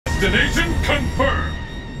Destination confirmed!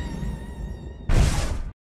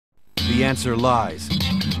 The answer lies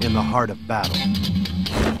in the heart of battle.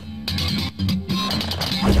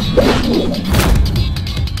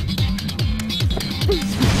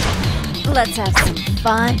 Let's have some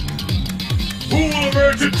fun. Who will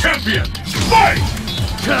emerge a champion? Fight!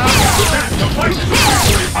 The fight is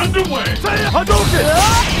officially underway! Hadouken!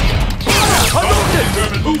 Hadouken!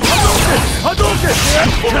 Hadouken! Hadouken!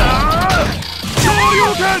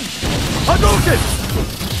 Shoryuken! Hadouken!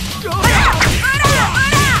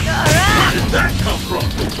 Where did that come from?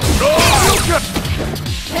 Shoryuken!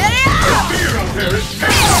 The fear out there is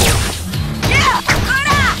palpable!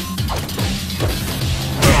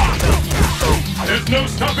 There's no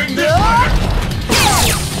stopping this fighter!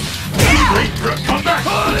 Wait for a comeback!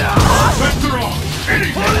 Offense are on!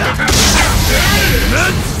 Anything can happen! There it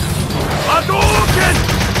is! Hadouken!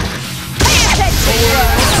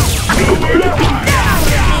 Nowhere to hide!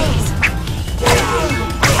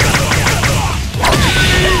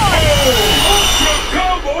 Ultra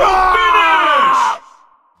combo finish!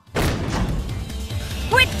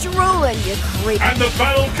 Quit drooling, you creep. And the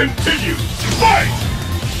battle continues! Fight!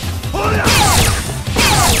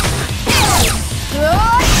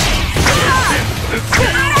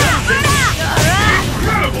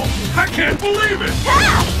 Incredible! I can't believe it!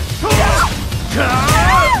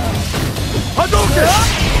 Hadouken! Hadouken!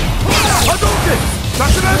 Hadouken!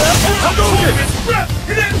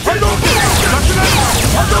 Hadouken!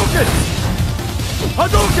 Hadouken!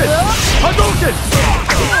 Hadouken! Hadouken!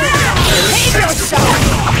 Save yourself!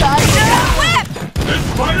 Thunder whip! This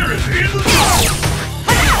fighter is in the zone!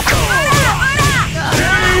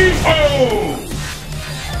 K.O.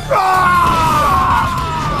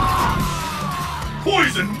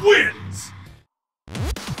 Poison wins!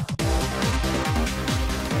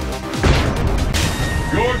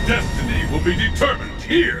 Your destiny will be determined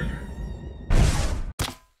here!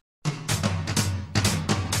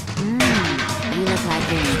 You look like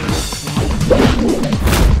you.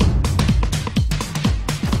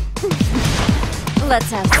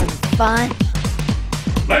 Let's have some fun.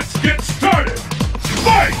 Let's get started!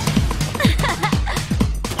 Fight!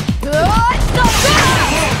 Let's go! Let's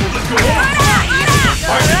go on!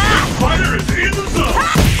 This fighter is in the zone!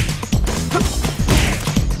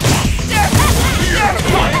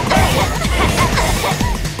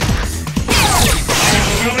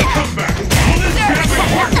 Another comeback! Will this champion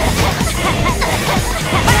work?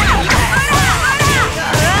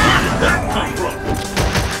 Where did that come from?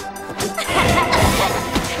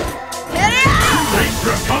 Wait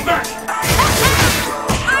for a comeback!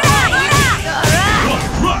 Blood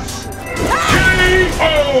rush! K.O.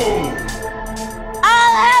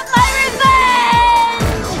 I'll have my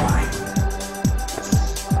revenge!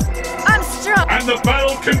 I'm strong. And the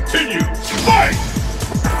battle continues! Fight!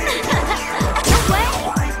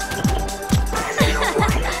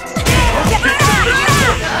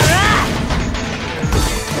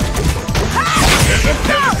 There's a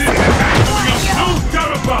devastating attack coming up, no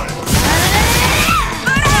doubt about it!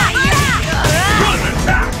 Run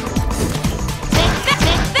attack!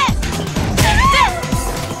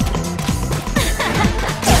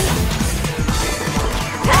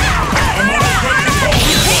 I'm almost ready to go!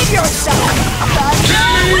 Save yourself!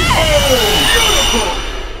 Beautiful!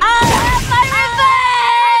 I'll have my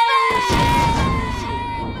revenge!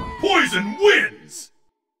 Poison wins!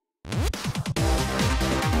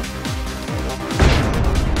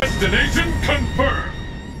 Destination confirmed!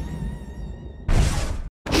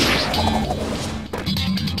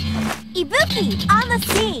 Ibuki, on the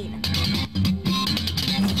scene!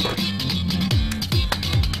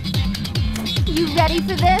 You ready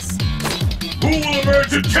for this? Who will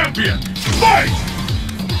emerge a champion? Fight!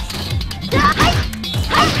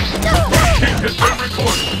 Can't hit every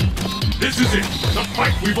corner! This is it! The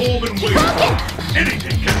fight we've all been waiting for!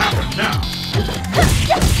 Anything can happen now!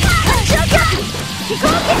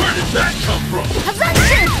 Where did that come from?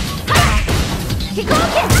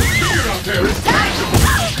 Fear out there is tangible!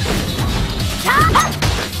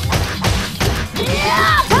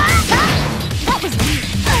 That was weird.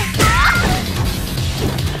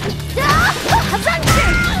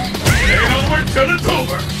 Stay over till it's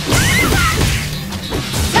over!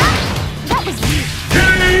 That was weird.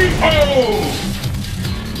 K.O.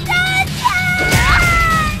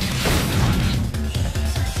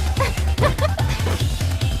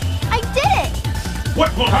 I did it!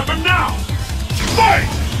 What will happen now? Fight!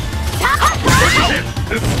 This is it!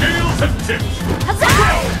 The scales have tipped!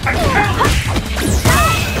 Throw and counter!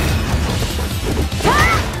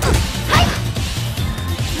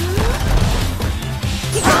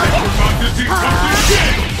 We're about to see something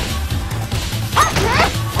big!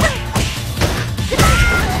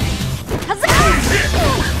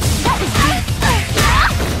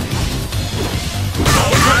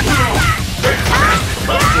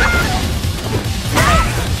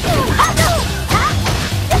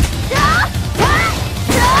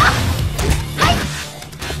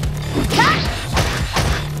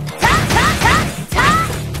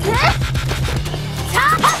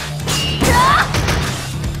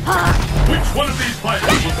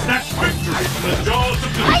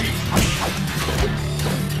 Explosibility.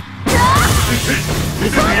 Is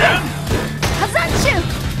it the end? Hazanchu!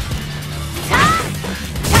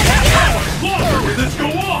 How much longer will this go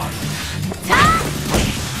on?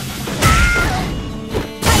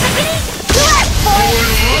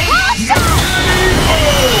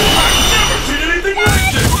 I've never seen anything like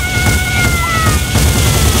this!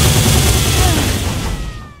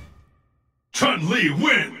 Chun-Li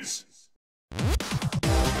wins!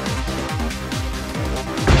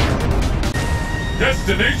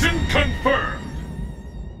 Destination confirmed!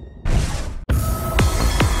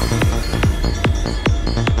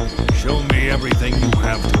 Show me everything you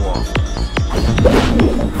have to offer.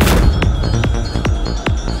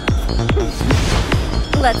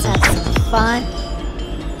 Let's have some fun.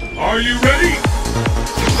 Are you ready?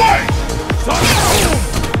 Fight!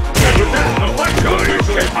 And with that, the fight goes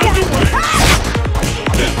usually underway!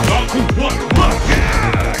 This not one rush!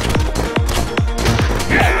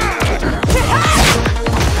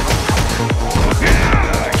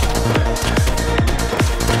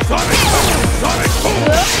 Sonic boom!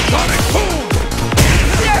 Sonic boom!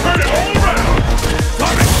 Turn it all around!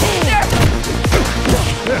 Sonic boom!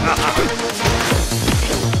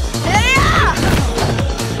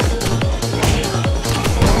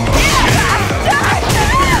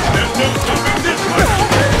 There's no stopping this one!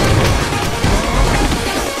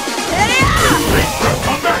 Wait for a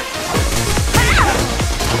comeback!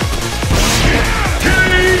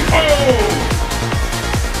 K.O.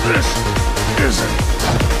 This isn't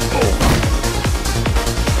over.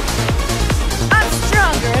 I'm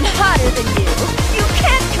stronger and hotter than you. You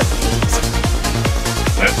can't compete.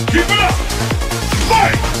 Let's keep it up!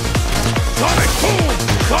 Fight! Sonic boom!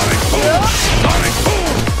 Sonic boom! Sonic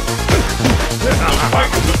boom! The fight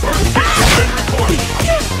of the first game has been recorded!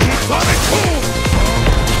 Sonic boom!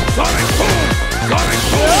 Sonic boom! Sonic boom! Sonic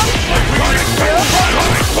boom!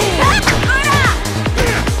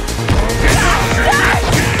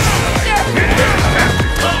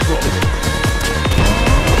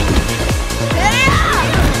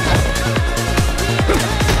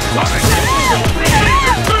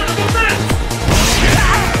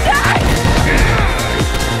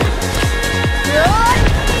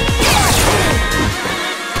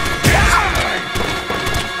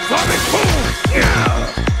 Sonic boom!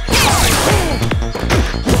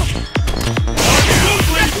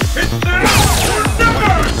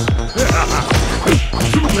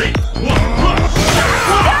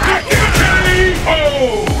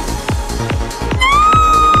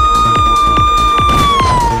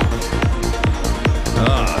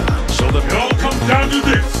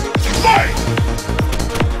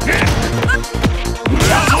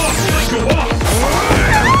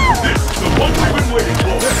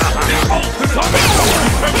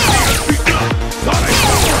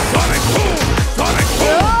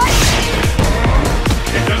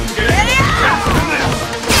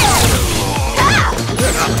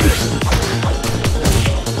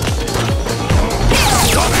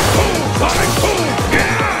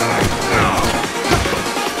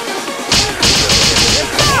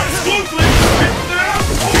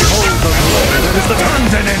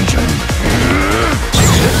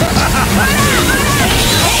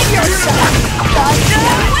 Save yourself!